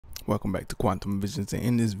Welcome back to Quantum Visions, and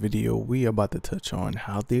in this video we are about to touch on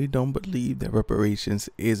how they don't believe that reparations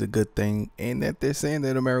is a good thing, and that they're saying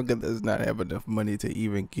that America does not have enough money to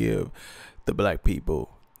even give the black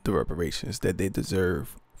people the reparations that they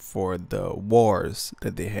deserve for the wars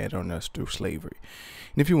that they had on us through slavery.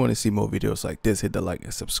 And if you want to see more videos like this, hit the like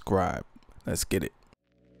and subscribe. Let's get it.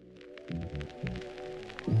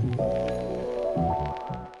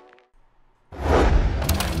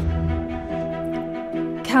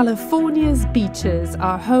 California's beaches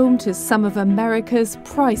are home to some of America's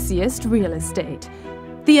priciest real estate.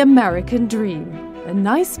 The American dream, a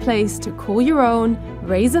nice place to call your own,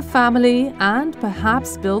 raise a family, and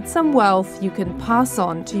perhaps build some wealth you can pass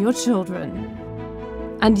on to your children.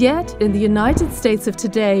 And yet, in the United States of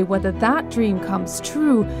today, whether that dream comes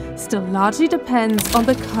true still largely depends on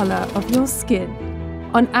the color of your skin.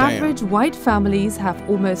 On average, white families have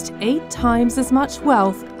almost 8 times as much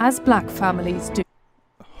wealth as black families do.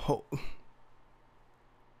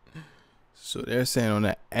 So they're saying on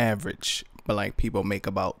the average, black people make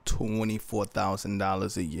about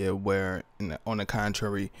 $24,000 a year, where on the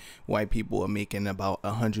contrary, white people are making about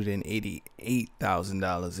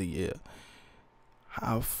 $188,000 a year.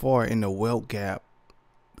 How far in the wealth gap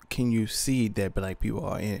can you see that black people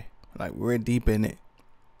are in? Like, we're deep in it.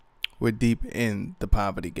 We're deep in the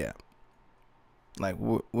poverty gap. Like,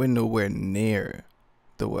 we're nowhere near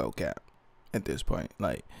the wealth gap at this point.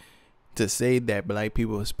 Like, to say that black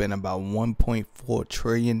people spend about $1.4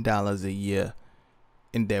 trillion a year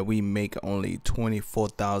and that we make only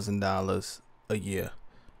 $24,000 a year,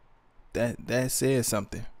 that says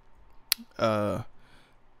something. I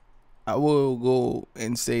will go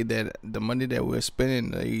and say that the money that we're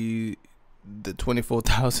spending, the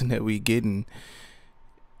 $24,000 that we getting,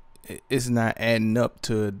 it's not adding up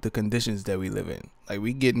to the conditions that we live in. Like,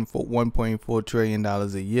 we getting for $1.4 trillion a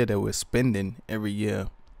year that we're spending every year,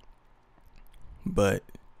 but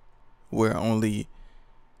we're only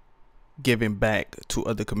giving back to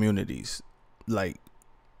other communities. Like,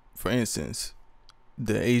 for instance,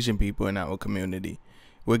 the Asian people in our community,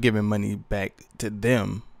 we're giving money back to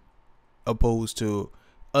them, opposed to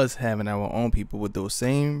us having our own people with those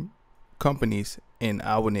same companies in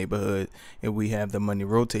our neighborhood, and we have the money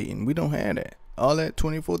rotating. We don't have that. All that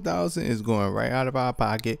 $24,000 is going right out of our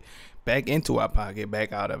pocket, back into our pocket,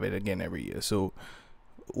 back out of it again every year. So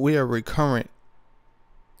we are recurrent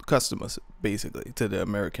customers, basically, to the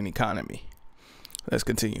American economy. Let's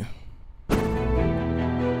continue.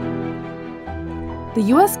 The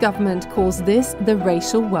US government calls this the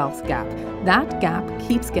racial wealth gap. That gap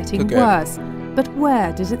keeps getting worse. But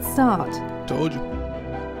where did it start? Told you.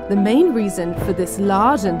 The main reason for this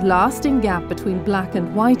large and lasting gap between black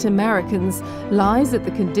and white Americans lies at the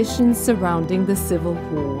conditions surrounding the Civil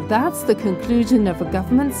War. That's the conclusion of a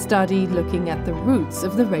government study looking at the roots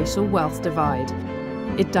of the racial wealth divide.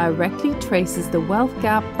 It directly traces the wealth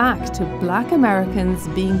gap back to black Americans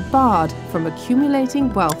being barred from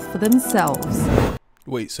accumulating wealth for themselves.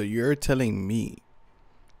 Wait, so you're telling me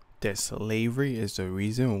that slavery is the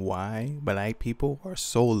reason why black people are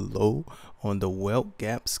so low on the wealth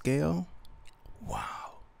gap scale?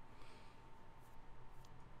 Wow.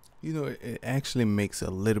 You know, it actually makes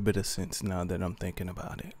a little bit of sense now that I'm thinking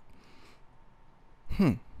about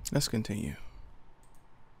it. Let's continue.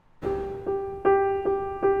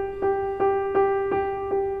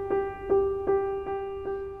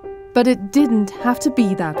 But it didn't have to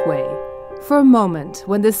be that way. For a moment,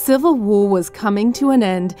 when the Civil War was coming to an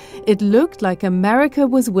end, it looked like America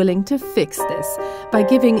was willing to fix this by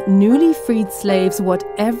giving newly freed slaves what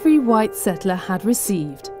every white settler had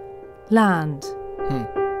received: land.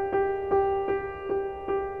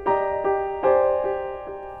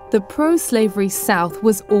 The pro-slavery South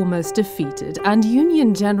was almost defeated, and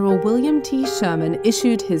Union General William T. Sherman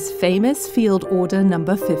issued his famous Field Order No.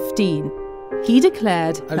 15. He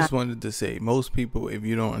declared I just wanted to say, most people, if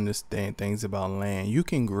you don't understand things about land, you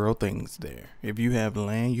can grow things there. If you have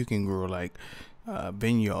land, you can grow like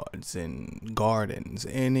vineyards and gardens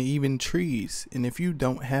and even trees. And if you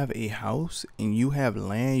don't have a house and you have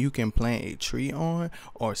land you can plant a tree on,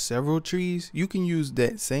 or several trees, you can use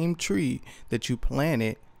that same tree that you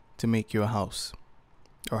planted to make your house,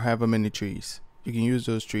 or however many trees. You can use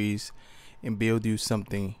those trees and build you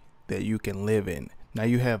something that you can live in. Now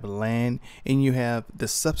you have land, and you have the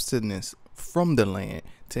substance from the land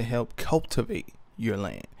to help cultivate your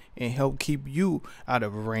land and help keep you out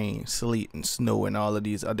of rain, sleet, and snow, and all of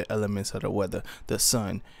these other elements of the weather, the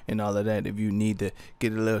sun, and all of that. If you need to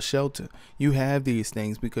get a little shelter, you have these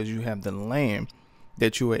things because you have the land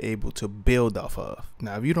that you were able to build off of.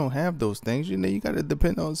 Now, if you don't have those things, you know, you got to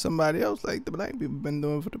depend on somebody else, like the black people been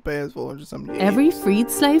doing for the past 400-something years. Every freed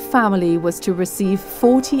slave family was to receive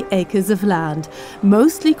 40 acres of land,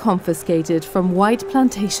 mostly confiscated from white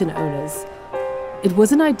plantation owners. It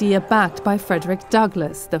was an idea backed by Frederick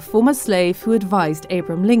Douglass, the former slave who advised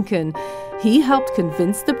Abraham Lincoln. He helped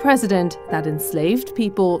convince the president that enslaved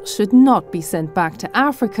people should not be sent back to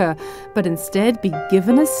Africa, but instead be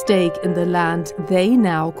given a stake in the land they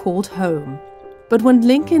now called home. But when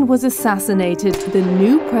Lincoln was assassinated, the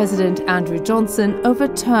new president, Andrew Johnson,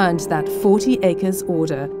 overturned that 40 acres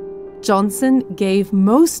order. Johnson gave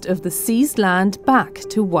most of the seized land back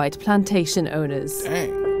to white plantation owners.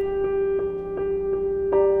 Dang.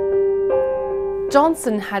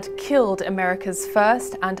 Johnson had killed America's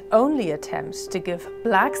first and only attempt to give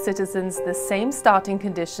black citizens the same starting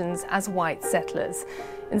conditions as white settlers.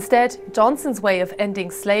 Instead, Johnson's way of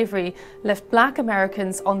ending slavery left black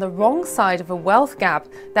Americans on the wrong side of a wealth gap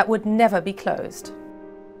that would never be closed.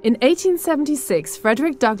 In 1876,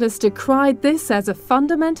 Frederick Douglass decried this as a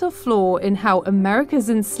fundamental flaw in how America's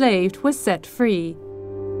enslaved were set free.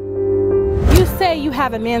 You say you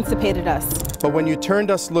have emancipated us. But when you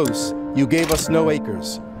turned us loose, you gave us no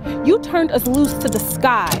acres. You turned us loose to the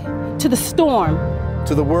sky, to the storm,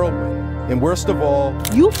 to the whirlwind, and worst of all,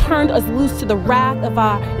 you turned us loose to the wrath of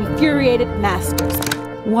our infuriated masters.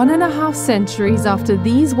 1.5 centuries after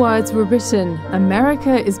these words were written,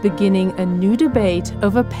 America is beginning a new debate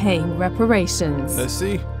over paying reparations. Let's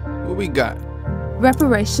see what we got.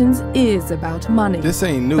 Reparations is about money. This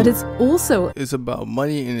ain't new. But it's about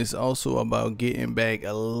money, and it's also about getting back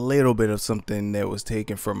a little bit of something that was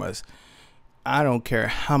taken from us. I don't care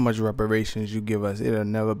how much reparations you give us, it'll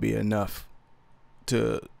never be enough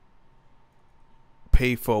to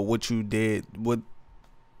pay for what you did, what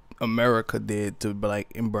America did to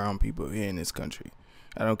black and brown people here in this country.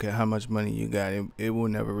 I don't care how much money you got, it will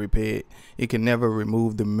never repay it. It can never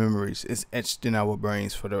remove the memories. It's etched in our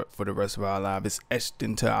brains for the rest of our lives. It's etched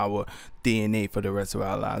into our DNA for the rest of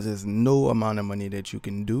our lives. There's no amount of money that you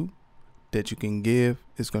can do, that you can give,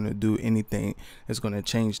 is going to do anything that's going to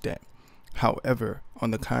change that. However,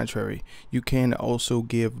 on the contrary, you can also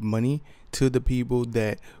give money to the people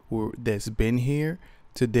that's been here,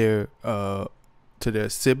 to their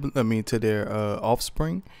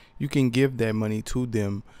offspring. You can give that money to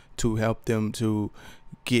them to help them to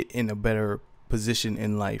get in a better position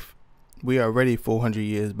in life. We are already 400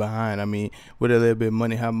 years behind. I mean, with a little bit of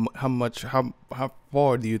money, how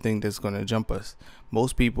far do you think that's going to jump us?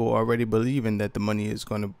 Most people are already believing that the money is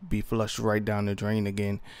going to be flushed right down the drain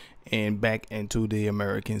again and back into the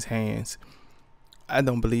Americans' hands. I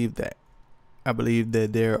don't believe that. I believe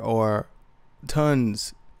that there are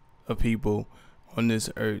tons of people on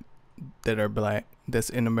this earth that are black, that's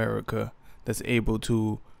in America, that's able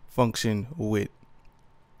to function with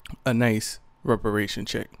a nice reparation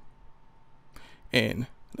check. And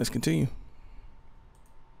let's continue.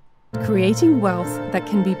 Creating wealth that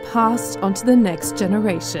can be passed on to the next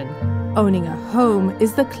generation. Owning a home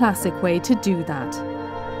is the classic way to do that.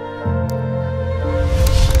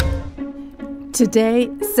 Today,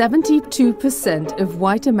 72% of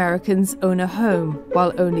white Americans own a home,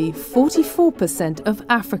 while only 44% of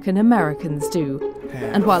African Americans do.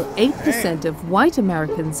 And while 8% of white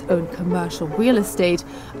Americans own commercial real estate,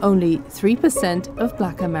 only 3% of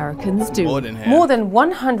black Americans do. More than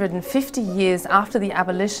 150 years after the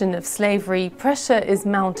abolition of slavery, pressure is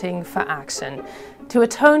mounting for action. To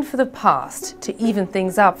atone for the past, to even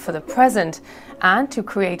things up for the present, and to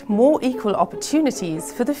create more equal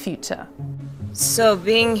opportunities for the future. So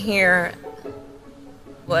being here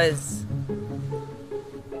was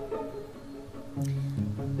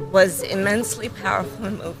immensely powerful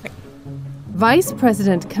and moving. Vice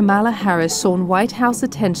President Kamala Harris shone White House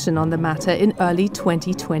attention on the matter in early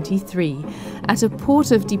 2023. At a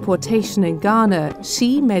port of deportation in Ghana,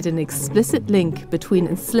 she made an explicit link between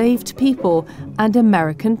enslaved people and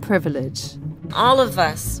American privilege. All of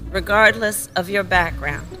us, regardless of your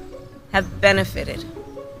background, have benefited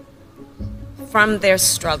from their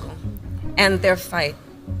struggle and their fight.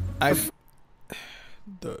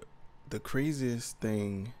 The craziest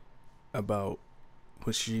thing about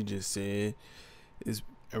what she just said is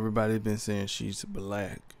everybody's been saying she's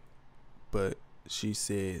black, but she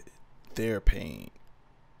said their pain,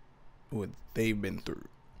 what they've been through.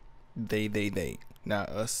 They. Not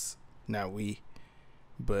us, not we,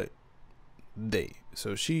 but they.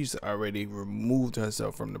 So she's already removed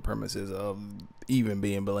herself from the premises of even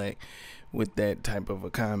being black with that type of a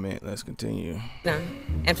comment. Let's continue.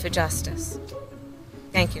 And for justice.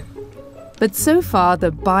 Thank you. But so far,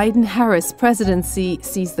 the Biden-Harris presidency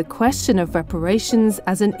sees the question of reparations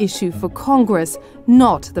as an issue for Congress,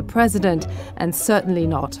 not the president, and certainly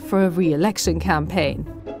not for a re-election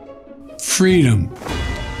campaign. Freedom.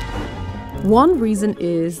 One reason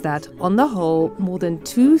is that, on the whole, more than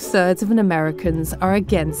 2/3 of Americans are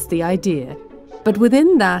against the idea. But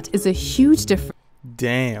within that is a huge difference.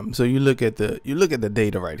 Damn. So you look at the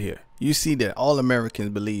data right here. You see that all Americans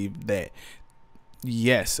believe that,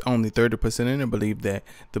 yes, only 30% of them believe that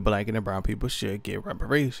the black and the brown people should get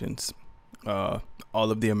reparations. All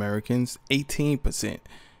of the Americans, 18%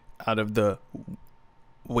 out of the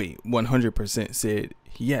 100% said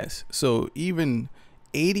yes. So even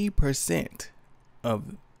 80%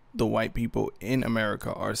 of the white people in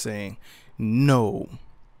America are saying no,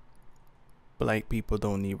 black people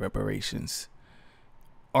don't need reparations,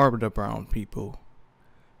 or the brown people.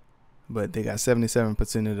 But they got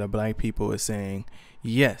 77% of the black people is saying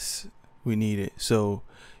yes, we need it. So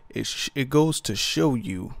it goes to show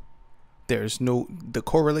you the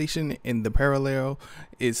correlation in the parallel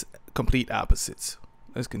is complete opposites.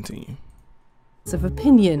 Let's continue. Of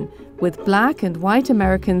opinion, with black and white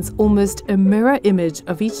Americans almost a mirror image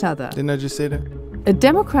of each other. Didn't I just say that? A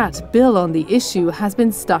Democrat bill on the issue has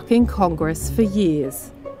been stuck in Congress for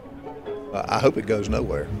years. I hope it goes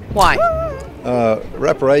nowhere. Why?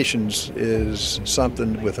 Reparations is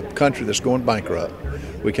something with a country that's going bankrupt.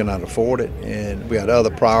 We cannot afford it, and we got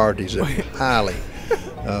other priorities that are highly.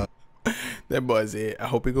 That boy said, I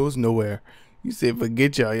hope it goes nowhere. You said,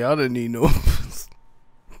 forget y'all. Y'all don't need no.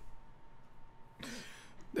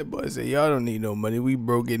 That boy said, y'all don't need no money. We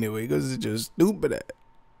broke anyway because it's just stupid.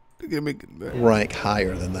 Rank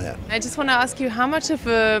higher than that. I just want to ask you, how much of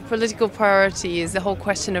a political priority is the whole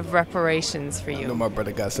question of reparations for you? I know my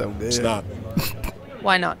brother got something good. It's not.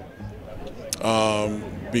 Why not?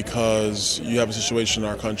 Because you have a situation in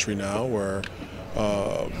our country now where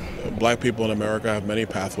black people in America have many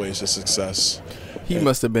pathways to success. He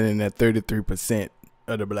must have been in that 33%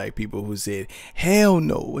 of the black people who said, hell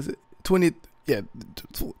no. Was it 20? Yeah.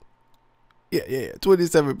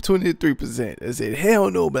 23% that said,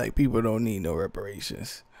 hell no, black people don't need no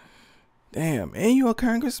reparations. Damn, and you a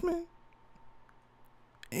congressman?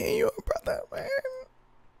 And you a brother, man?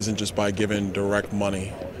 Isn't just by giving direct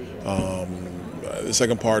money. The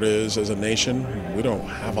second part is, as a nation, we don't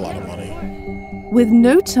have a lot of money. With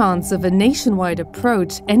no chance of a nationwide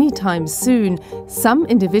approach anytime soon, some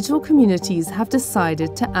individual communities have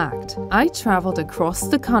decided to act. I traveled across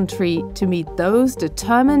the country to meet those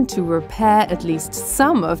determined to repair at least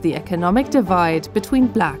some of the economic divide between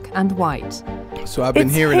black and white. So I've been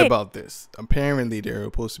hearing about this. Apparently, they're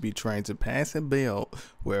supposed to be trying to pass a bill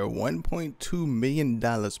where $1.2 million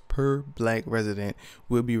per black resident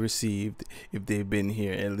will be received if they've been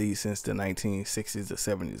here at least since the 1960s or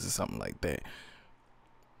 70s or something like that.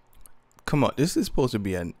 Come on, this is supposed to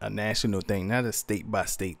be a national thing, not a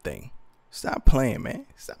state-by-state thing. Stop playing, man.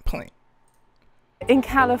 Stop playing. In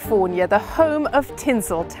California, the home of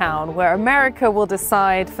Tinseltown, where America will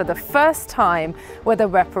decide for the first time whether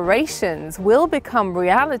reparations will become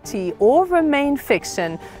reality or remain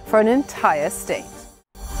fiction for an entire state.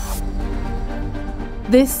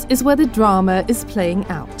 This is where the drama is playing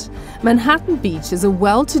out. Manhattan Beach is a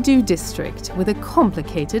well-to-do district with a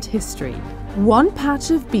complicated history. One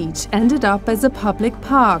patch of beach ended up as a public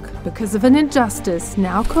park because of an injustice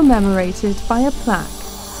now commemorated by a plaque.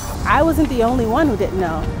 I wasn't the only one who didn't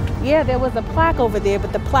know. Yeah, there was a plaque over there,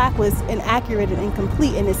 but the plaque was inaccurate and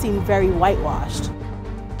incomplete, and it seemed very whitewashed.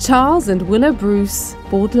 Charles and Willa Bruce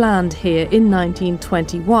bought land here in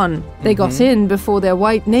 1921. They got in before their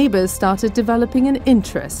white neighbors started developing an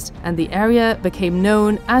interest, and the area became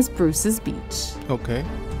known as Bruce's Beach. Okay.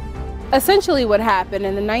 Essentially what happened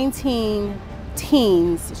in the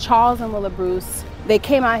 19-teens, Charles and Willa Bruce, they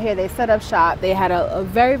came out here, they set up shop. They had a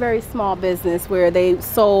very, very small business where they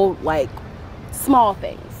sold like small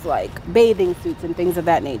things, like bathing suits and things of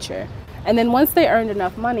that nature. And then once they earned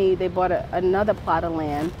enough money, they bought another plot of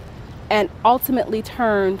land and ultimately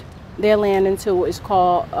turned their land into what is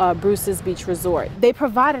called Bruce's Beach Resort. They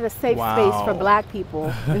provided a safe space for black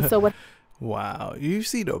people. And so what? Wow. You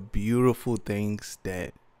see the beautiful things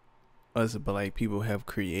that us black people have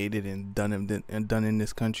created and done in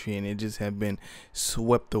this country, and it just have been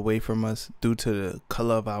swept away from us due to the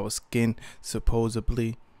color of our skin,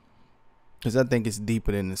 supposedly. Because I think it's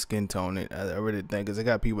deeper than the skin tone. I really think, because I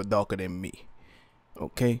got people darker than me,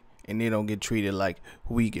 okay, and they don't get treated like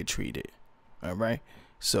we get treated. All right,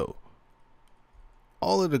 so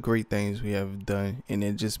all of the great things we have done, and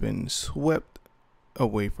it just been swept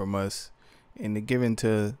away from us, and given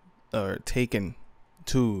to or taken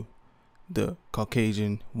to the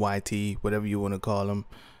Caucasian, YT, whatever you want to call them,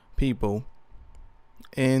 people,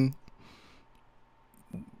 and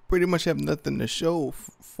pretty much have nothing to show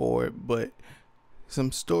for it, but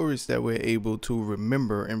some stories that we're able to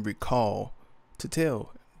remember and recall to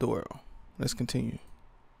tell the world. Let's continue.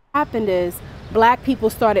 Happened is black people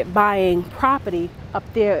started buying property up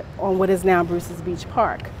there on what is now Bruce's Beach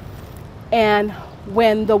Park. And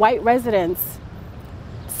when the white residents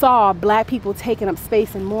saw black people taking up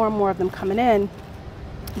space and more of them coming in,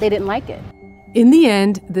 they didn't like it. In the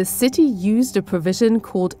end, the city used a provision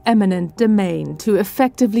called eminent domain to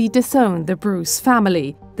effectively disown the Bruce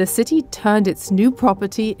family. The city turned its new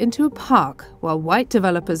property into a park, while white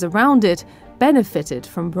developers around it benefited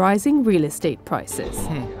from rising real estate prices.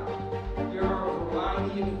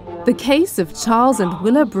 The case of Charles and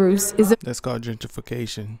Willa Bruce is a That's called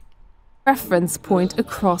gentrification. reference point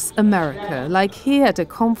across America, like here at a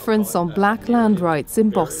conference on black land rights in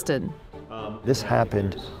Boston. This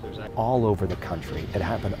happened all over the country. It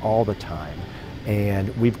happened all the time.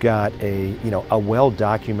 And we've got a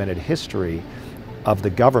well-documented history of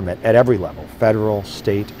the government at every level, federal,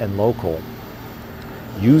 state, and local,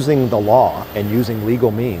 using the law and using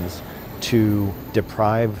legal means to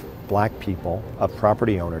deprive black people of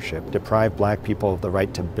property ownership, deprive black people of the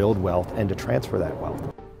right to build wealth and to transfer that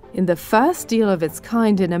wealth. In the first deal of its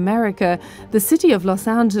kind in America, the city of Los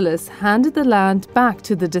Angeles handed the land back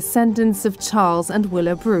to the descendants of Charles and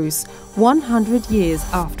Willa Bruce 100 years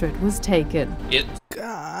after it was taken.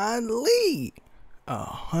 Golly!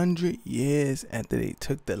 100 years after they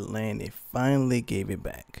took the land, they finally gave it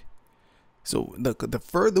back. So the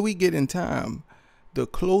further we get in time, the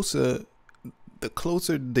closer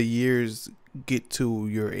the years get to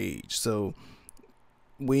your age. So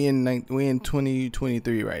we in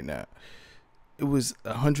 2023 right now. It was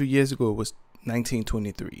 100 years ago. It was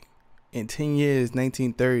 1923. In 10 years,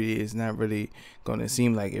 1930 is not really going to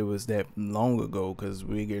seem like it was that long ago, because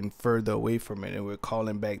we're getting further away from it and we're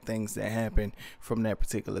calling back things that happened from that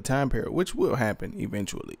particular time period, which will happen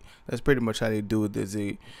eventually. That's pretty much how they do it.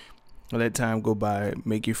 They let time go by,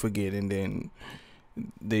 make you forget, and then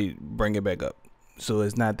they bring it back up. So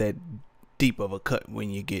it's not that deep of a cut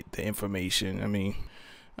when you get the information. I mean,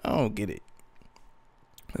 I don't get it.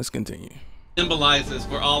 Let's continue. Symbolizes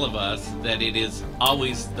for all of us that it is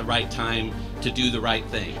always the right time to do the right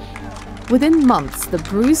thing. Within months, the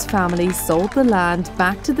Bruce family sold the land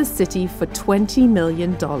back to the city for $20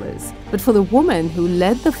 million. But for the woman who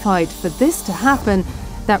led the fight for this to happen,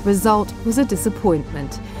 that result was a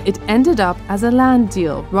disappointment. It ended up as a land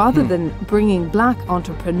deal rather than bringing black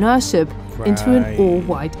entrepreneurship into an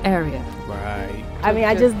all-white area. Right. I mean,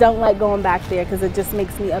 I just don't like going back there because it just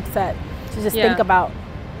makes me upset to just think about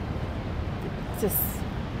just.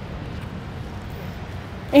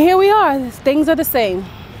 And here we are. Things are the same.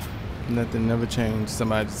 Nothing never changed.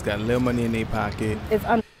 Somebody just got a little money in their pocket. It's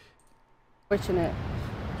unfortunate.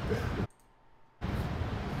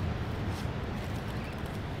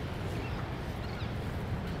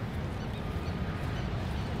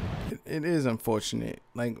 It is unfortunate.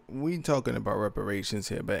 Like, we talking about reparations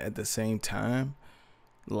here, but at the same time,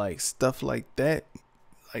 like, stuff like that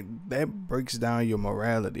breaks down your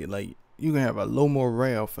morality. Like, you can have a low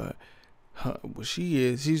morale for her. Well,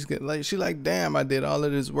 she's like, damn, I did all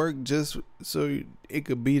of this work just so it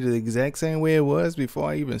could be the exact same way it was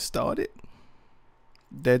before I even started.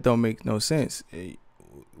 That don't make no sense.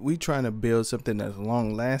 We trying to build something that's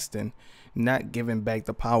long lasting, not giving back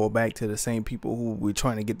the power back to the same people who we're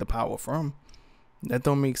trying to get the power from. That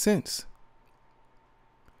don't make sense.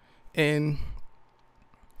 And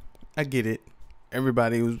I get it.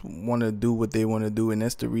 Everybody want to do what they want to do, and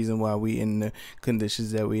that's the reason why we in the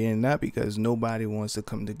conditions that we're in. Not because nobody wants to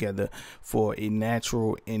come together for a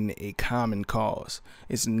natural and a common cause.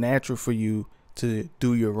 It's natural for you to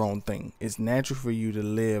do your own thing. It's natural for you to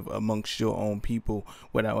live amongst your own people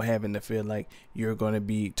without having to feel like you're going to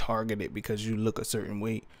be targeted because you look a certain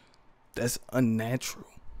way. That's unnatural.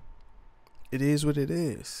 It is what it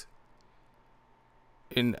is.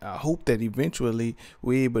 And I hope that eventually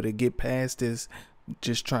we're able to get past this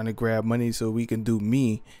just trying to grab money so we can do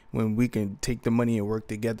me, when we can take the money and work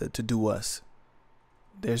together to do us.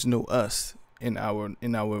 There's no us in our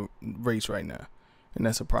race right now, and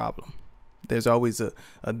that's a problem. There's always a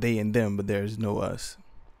they and them, but there's no us.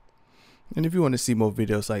 And if you want to see more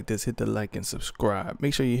videos like this, hit the like and subscribe.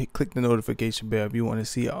 Make sure you click the notification bell if you want to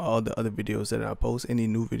see all the other videos that I post, any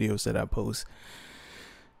new videos that I post.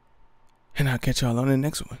 And I'll catch y'all on the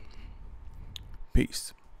next one.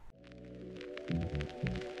 Peace.